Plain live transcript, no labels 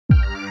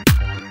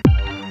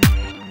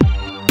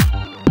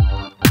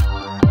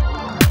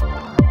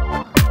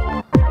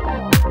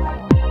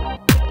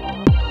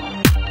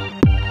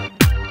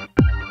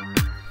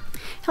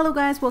Hello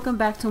guys, welcome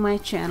back to my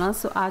channel.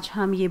 सो आज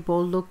हम ये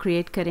बोल्ड लुक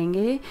क्रिएट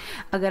करेंगे।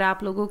 अगर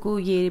आप लोगों को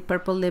ये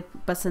पर्पल लिप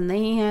पसंद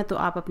नहीं है तो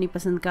आप अपनी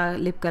पसंद का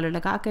लिप कलर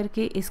लगा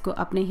करके इसको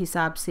अपने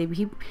हिसाब से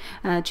भी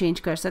चेंज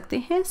कर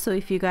सकते हैं। So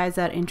if you guys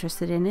are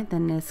interested in it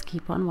then let's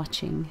keep on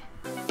watching.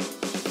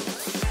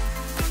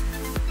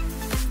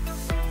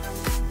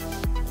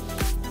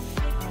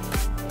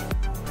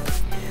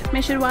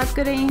 मैं शुरुआत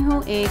कर रही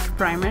हूँ एक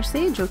प्राइमर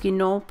से जो कि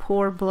नो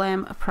पोर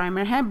ब्लैम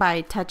प्राइमर है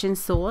बाय टच एंड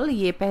सोल।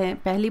 ये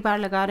पहली बार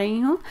लगा रही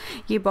हूँ।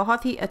 ये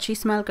बहुत ही अच्छी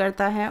स्मेल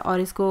करता है और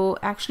इसको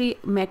एक्चुअली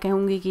मैं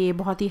कहूँगी कि ये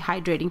बहुत ही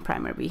हाइड्रेटिंग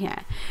प्राइमर भी है।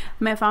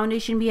 मैं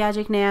फाउंडेशन भी आज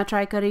एक नया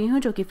ट्राई कर रही हूँ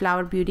जो कि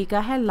फ्लावर ब्यूटी का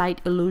है,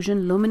 light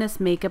illusion luminous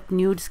makeup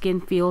nude skin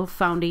feel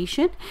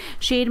foundation.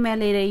 Shade मैं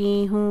ले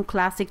रही हूँ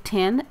क्लासिक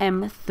 10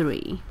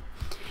 M3।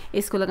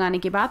 इसको लगाने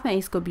के बाद मैं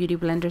इसको ब्यूटी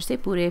ब्लेंडर से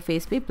पूरे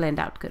फेस पे ब्लेंड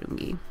आउट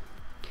करूँगी।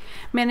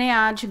 मैंने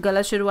आज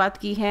गलत शुरुआत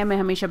की है। मैं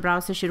हमेशा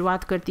ब्राउज से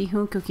शुरुआत करती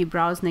हूँ क्योंकि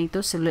ब्राउज नहीं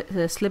तो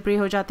स्लिपरी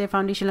हो जाते हैं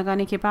फाउंडेशन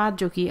लगाने के बाद,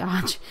 जो कि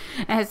आज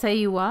ऐसा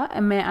ही हुआ।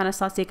 मैं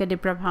एनास्टेसिया का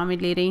डिप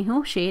प्राइमर ले रही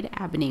हूँ शेड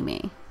एबनी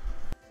में।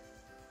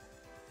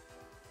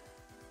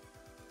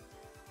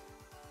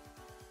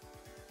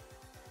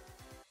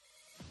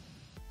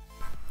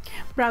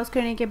 ब्राउज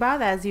करने के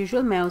बाद एज़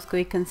यूजुअल मैं उसको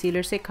एक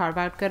कंसीलर से कार्व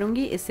आउट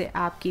करूँगी। इससे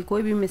आपकी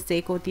कोई भी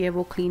मिस्टेक होती है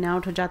वो क्लीन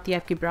आउट हो जाती है।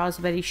 आपकी browse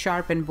very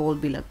sharp and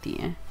bold भी लगती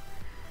हैं।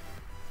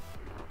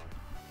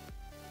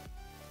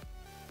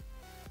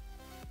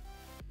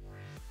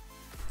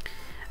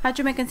 आज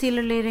जो मैं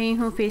कंसीलर ले रही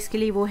हूँ फेस के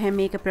लिए वो है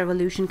makeup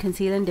revolution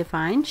concealer and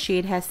define.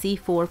 Shade है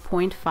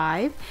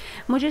C4.5।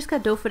 मुझे इसका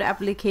डो फॉर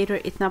एप्लीकेटर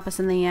इतना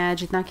पसंद नहीं आया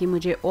जितना कि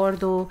मुझे और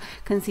दो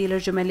कंसीलर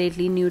जो मैं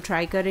लेटली न्यू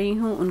ट्राई कर रही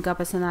हूँ उनका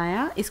पसंद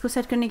आया। इसको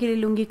सेट करने के लिए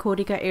लूँगी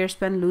कोरी का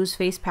एयरस्पेन loose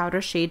face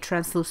powder shade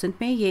translucent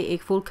में। ये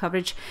एक फुल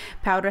कवरेज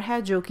पाउडर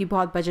है जो कि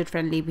बहुत बजट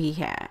फ्रेंडली भी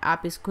है।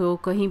 आप इसको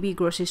कहीं भी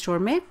ग्रोसरी स्टोर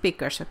में पिक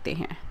कर सकते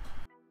हैं।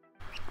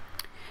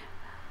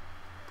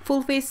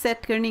 फुल फेस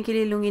सेट करने के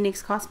लिए लूँगी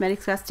NYX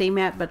कॉस्मेटिक्स का stay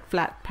mat but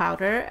flat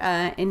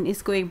powder.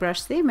 इसको एक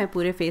ब्रश से मैं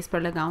पूरे फेस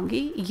पर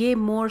लगाऊंगी। ये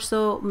मोर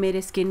सो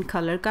मेरे स्किन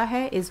कलर का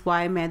है, इज़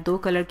वाई मैं दो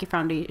कलर के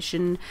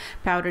फाउंडेशन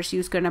पाउडर्स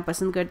यूज़ करना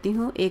पसंद करती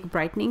हूँ। एक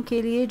ब्राइटनिंग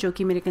के लिए जो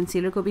कि मेरे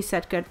कंसीलर को भी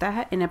सेट करता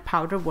है इन a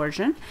powder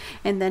version,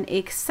 and then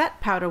एक सेट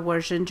पाउडर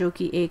वर्जन जो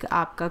कि एक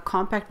आपका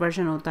कॉम्पैक्ट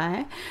वर्जन होता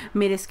है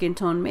मेरे स्किन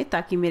टोन में,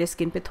 ताकि मेरे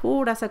स्किन पे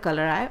थोड़ा सा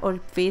कलर आए और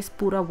फेस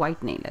पूरा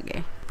वाइट नहीं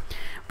लगे।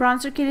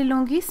 ब्रॉन्जर के लिए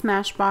लूँगी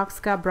स्मैशबॉक्स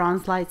का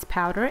ब्रॉन्ज लाइट्स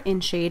पाउडर इन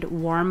शेड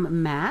वार्म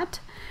मैट,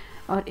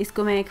 और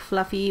इसको मैं एक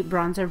फ्लफ़ी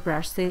ब्रॉन्जर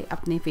ब्रश से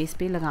अपने फेस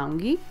पे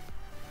लगाऊंगी।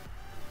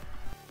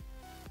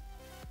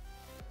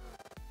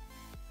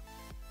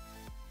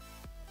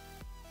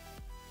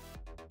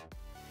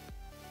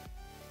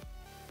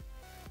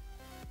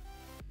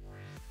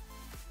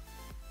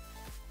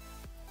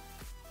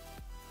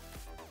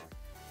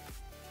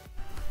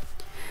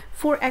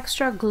 For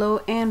extra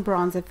glow and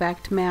bronze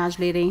effect मैं आज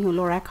ले रही हूँ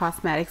लोरा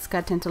कॉस्मेटिक्स का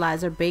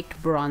टेंटलाइजर बेक्ड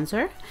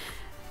ब्रॉन्जर,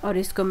 और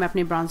इसको मैं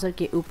अपने ब्रॉन्जर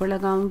के ऊपर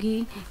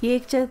लगाऊंगी। ये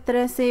एक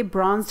तरह से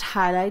ब्रॉन्ज्ड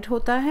हाईलाइट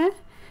होता है।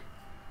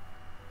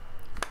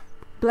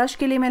 ब्लश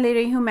के लिए मैं ले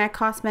रही हूँ मैक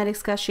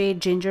कॉस्मेटिक्स का शेड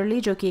जिंजरली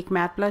जो कि एक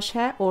मैट ब्लश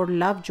है, और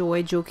लव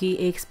जॉय जो कि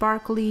एक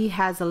sparkly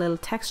has a little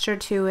texture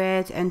to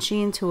it and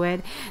sheen to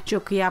it, जो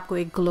कि आपको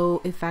एक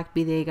ग्लो इफेक्ट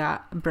भी देगा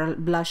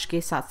ब्लश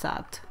के साथ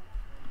साथ।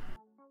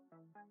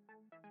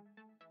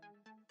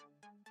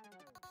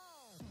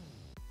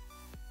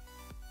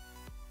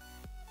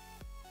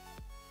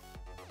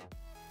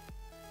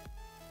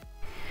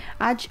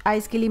 आज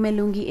आइज़ के लिए मैं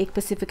लूँगी एक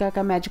पेसिफिका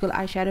का मैजिकल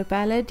आई शैडो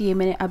पैलेट। ये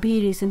मैंने अभी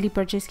रिसेंटली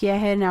परचेज़ किया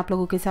है और आप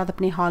लोगों के साथ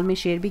अपने हॉल में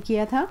शेयर भी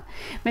किया था।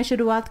 मैं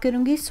शुरुआत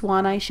करूँगी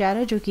स्वान आई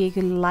शैडो जो कि एक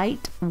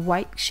लाइट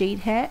वाइट शेड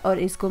है, और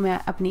इसको मैं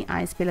अपनी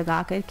आइज़ पे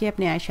लगा करके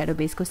अपने आई शैडो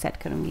बेस को सेट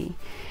करूँगी।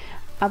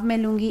 अब मैं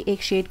लूँगी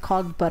एक शेड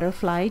कॉल्ड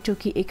बटरफ्लाई जो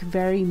कि एक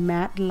very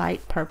mat light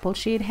purple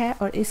shade है,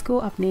 और इसको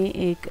अपने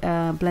एक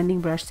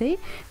ब्लेंडिंग ब्रश से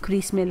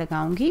क्रीज में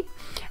लगाऊंगी।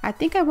 I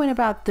think I went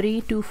about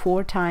 3 to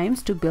 4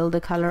 times to build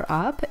the colour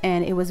up,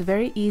 and it was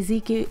very easy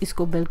कि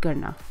इसको बिल्ड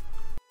करना।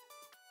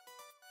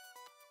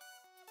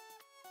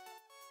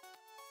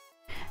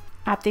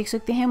 आप देख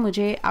सकते हैं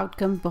मुझे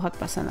आउटकम बहुत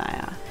पसंद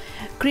आया।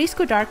 क्रीज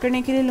को डार्क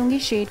करने के लिए लूँगी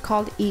शेड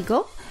कॉल्ड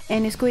ईगल,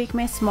 एंड इसको एक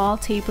मैं स्मॉल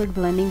टेपर्ड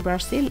ब्लेंडिंग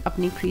ब्रश से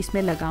अपनी क्रीज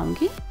में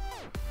लगाऊंगी।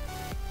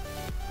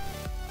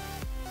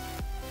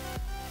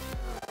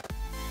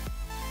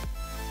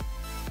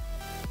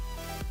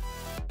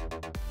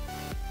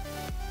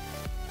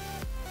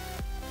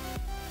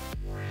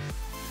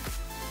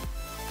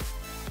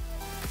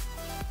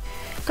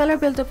 कलर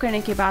बिल्डअप करने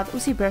के बाद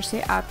उसी ब्रश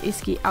से आप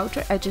इसकी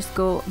आउटर एजेस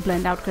को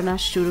ब्लेंड आउट करना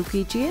शुरू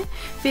कीजिए।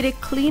 फिर एक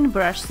क्लीन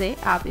ब्रश से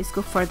आप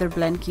इसको फर्दर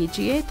ब्लेंड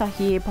कीजिए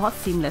ताकि ये बहुत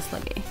सीमलेस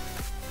लगे।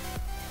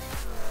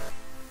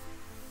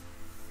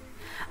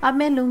 अब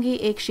मैं लूँगी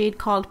एक शेड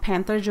कॉल्ड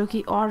पैंथर जो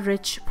कि और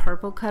रिच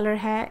पर्पल कलर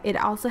है। It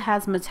also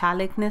has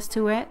मेटालिकनेस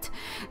to it.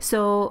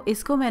 सो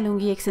इसको मैं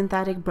लूँगी एक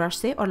सिंथेटिक ब्रश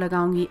से और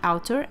लगाऊंगी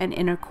outer and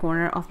inner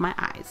corner of my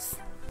eyes.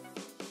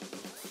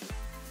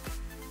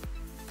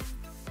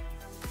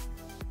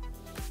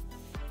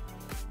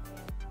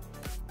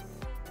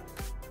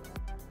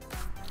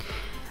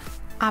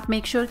 आप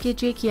मेक श्योर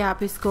कीजिए कि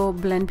आप इसको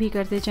ब्लेंड भी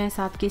करते जाएं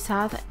साथ के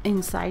साथ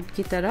इनसाइड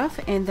की तरफ।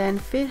 एंड देन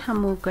फिर हम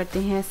मूव करते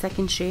हैं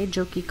सेकंड शेड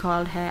जो कि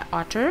कॉल्ड है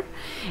ऑटर।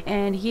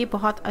 एंड ये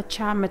बहुत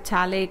अच्छा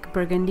metallic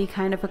burgundy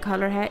kind of a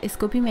colour है।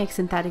 इसको भी मैं एक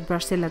सिंथेटिक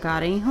ब्रश से लगा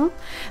रही हूँ।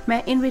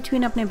 मैं इन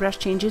बिटवीन अपने ब्रश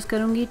चेंजेस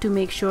करूँगी टू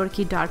मेक श्योर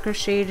कि darker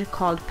shade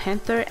called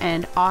panther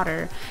and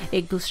otter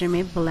एक दूसरे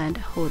में ब्लेंड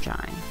हो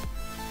जाएं।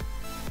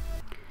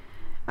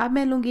 अब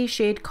मैं लूँगी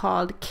शेड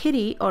कॉल्ड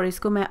किटी और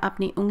इसको मैं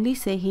अपनी उंगली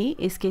से ही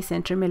इसके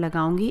सेंटर में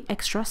लगाऊंगी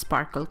एक्स्ट्रा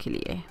स्पार्कल के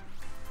लिए।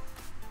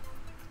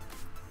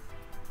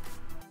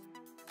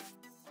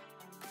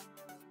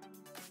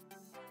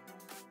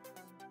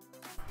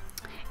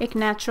 एक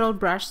नेचुरल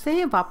ब्रश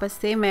से वापस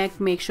से मैं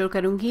मेक श्योर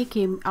करूँगी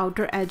कि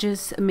आउटर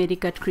एजेस मेरी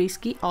कट क्रीज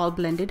की ऑल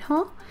ब्लेंडेड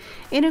हो।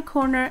 Inner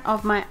corner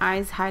of my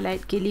eyes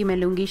highlight के लिए मैं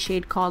लूँगी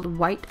शेड कॉल्ड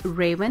वाइट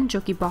रेवन जो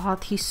कि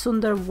बहुत ही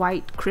सुंदर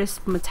वाइट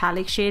क्रिस्प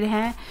मेटालिक शेड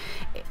है।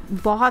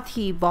 बहुत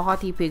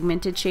ही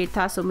पिगमेंटेड शेड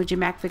था, सो मुझे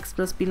मैक फिक्स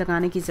प्लस भी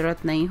लगाने की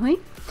ज़रूरत नहीं हुई।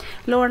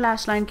 लोअर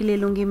लैश लाइन के लिए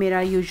लूँगी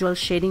मेरा यूजुअल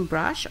शेडिंग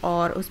ब्रश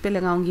और उस पर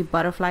लगाऊंगी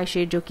बटरफ्लाई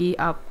शेड जो कि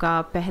आपका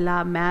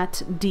पहला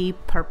मैट डीप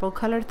पर्पल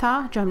कलर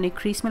था जो हमने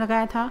क्रीज में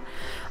लगाया था,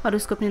 और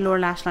उसको अपनी लोअर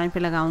लैश लाइन पे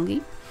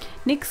लगाऊंगी।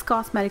 निक्स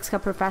कॉस्मेटिक्स का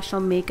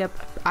professional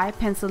makeup I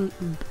pencil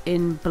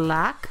in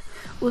black,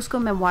 उसको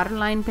मैं वाटर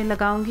लाइन पे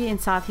लगाऊंगी एंड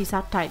साथ ही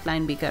साथ टाइट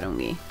लाइन भी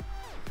करूँगी।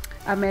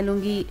 अब मैं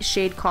लूँगी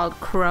shade called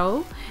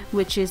crow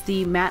which is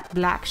the matte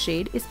black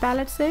shade इस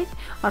पैलेट से,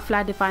 और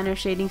फ्लैट डिफाइनर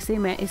शेडिंग से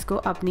मैं इसको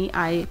अपनी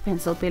आई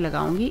पेंसिल पे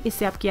लगाऊंगी।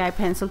 इससे आपकी आई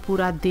पेंसिल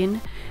पूरा दिन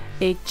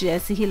एक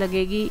जैसी ही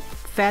लगेगी,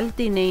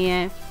 फैलती नहीं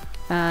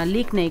है,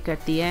 लीक नहीं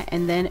करती है।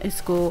 एंड देन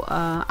इसको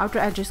आउटर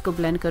एजेस को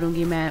ब्लेंड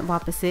करूँगी मैं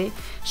वापस से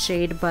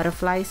शेड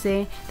बटरफ्लाई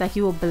से,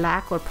 ताकि वो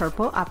ब्लैक और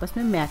पर्पल आपस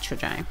में मैच हो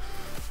जाएं।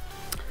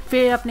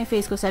 फिर अपने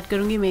फेस को सेट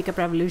करूँगी मेकअप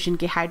रेवोल्यूशन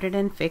के hydrate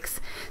and fix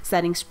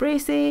setting spray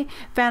से।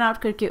 फैन आउट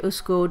करके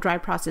उसको ड्राई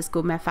प्रोसेस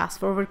को मैं फास्ट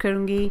फॉरवर्ड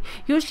करूँगी।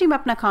 यूजुअली मैं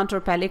अपना कॉन्टोर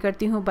पहले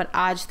करती हूँ, बट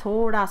आज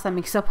थोड़ा सा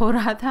मिक्सअप हो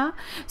रहा था,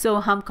 सो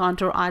हम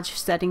कॉन्टोर आज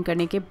सेटिंग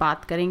करने के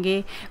बाद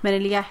करेंगे। मैंने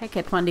लिया है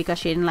kat von D का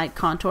shade and light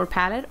contour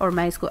palette और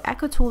मैं इसको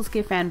एक्ो टूल्स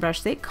के फैन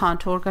ब्रश से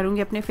कॉन्टोर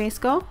करूँगी अपने फेस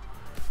को।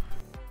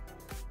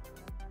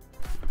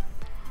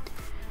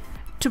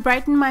 To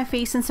Brighton my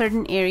face in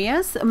certain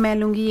areas मैं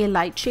लूँगी ये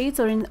लाइट शेड्स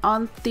और इन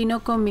तीनों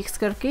को मिक्स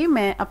करके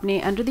मैं अपने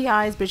under the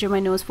eyes, bridge of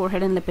my nose,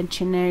 forehead and lip and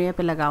chin area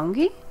पे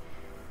लगाऊंगी।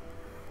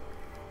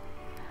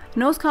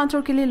 नोज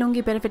कॉन्टोर के लिए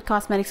लूँगी बेनिफिट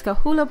कॉस्मेटिक्स का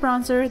hula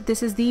bronzer.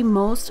 This is the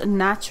most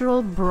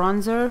natural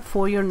bronzer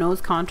for your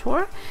nose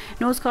contour.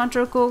 Knows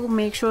contour को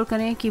make sure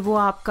करें कि वो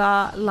आपका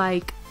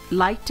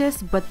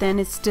lightest but then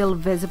it's still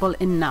visible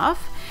enough,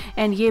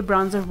 and ये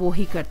ब्रॉन्जर वो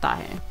ही करता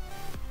है।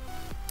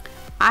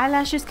 आई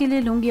लैशेज़ के लिए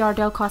लूँगी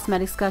ऑर्डल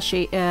कॉस्मेटिक्स का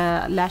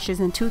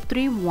लैशेज़ इन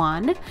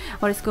 231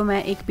 और इसको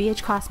मैं एक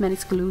BH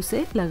कॉस्मेटिक्स ग्लू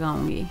से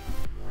लगाऊंगी।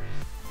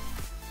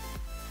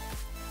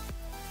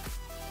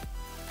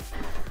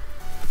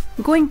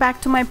 Going back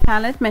to my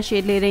palette मैं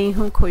शेड ले रही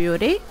हूँ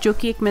कोयोरे जो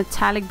कि एक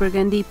metallic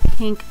burgundy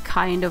pink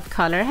kind of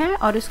colour है,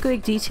 और इसको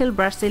एक डिटेल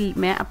ब्रश से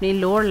मैं अपने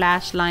लोअर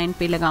लैश लाइन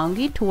पे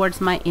लगाऊंगी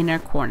टुवर्ड्स माई इनर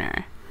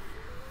कॉर्नर।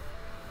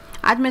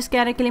 आज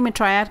मस्कारा के लिए मैं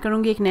ट्राई आउट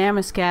करूँगी एक नया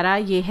मस्कारा,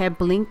 ये है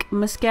ब्लिंक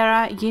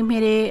मस्कारा। ये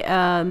मेरे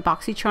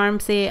बॉक्सी चार्म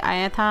से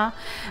आया था,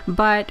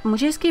 बट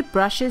मुझे इसके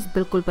ब्रशेस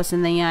बिल्कुल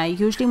पसंद नहीं आए।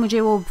 यूजुअली मुझे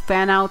वो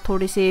फैन आउट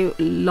थोड़े से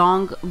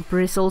लॉन्ग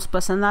ब्रिसल्स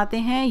पसंद आते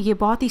हैं। ये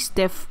बहुत ही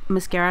स्टिफ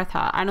मस्कारा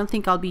था। I don't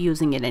think I will be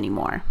using it any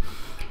more.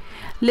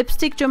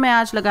 Lipstick जो मैं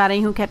आज लगा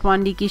रही हूँ kat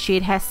von D की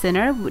शेड है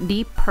सिनर,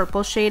 डीप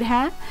पर्पल शेड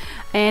है,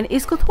 एंड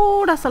इसको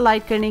थोड़ा सा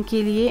लाइट करने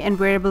के लिए एंड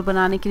वेयरेबल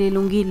बनाने के लिए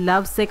लूँगी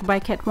लव सिक बाय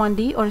kat von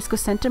D और इसको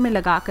सेंटर में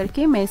लगा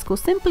करके मैं इसको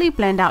सिंपली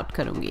ब्लेंड आउट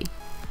करूँगी।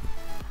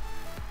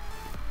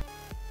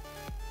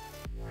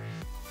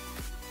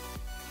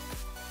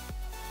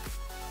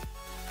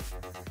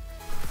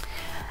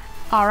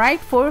 ऑलराइट,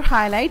 फॉर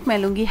हाईलाइट मैं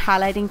लूँगी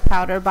highlighting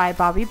powder bye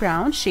Bobby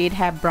brown, shade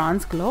है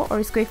ब्रॉन्ज ग्लो, और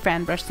इसको एक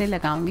फैन ब्रश से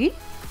लगाऊंगी।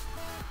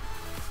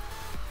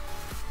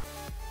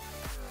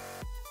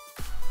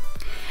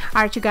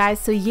 आर्च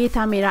गाइस, तो ये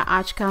था मेरा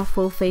आज का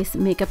फुल फेस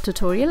मेकअप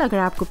ट्यूटोरियल। अगर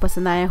आपको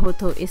पसंद आया हो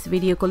तो इस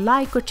वीडियो को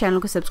लाइक और चैनल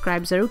को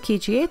सब्सक्राइब ज़रूर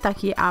कीजिए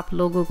ताकि आप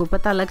लोगों को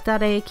पता लगता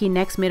रहे कि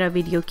नेक्स्ट मेरा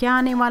वीडियो क्या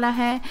आने वाला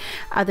है।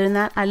 Other than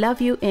that, I love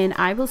you and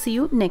I will see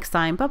you next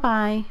time. Bye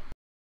bye.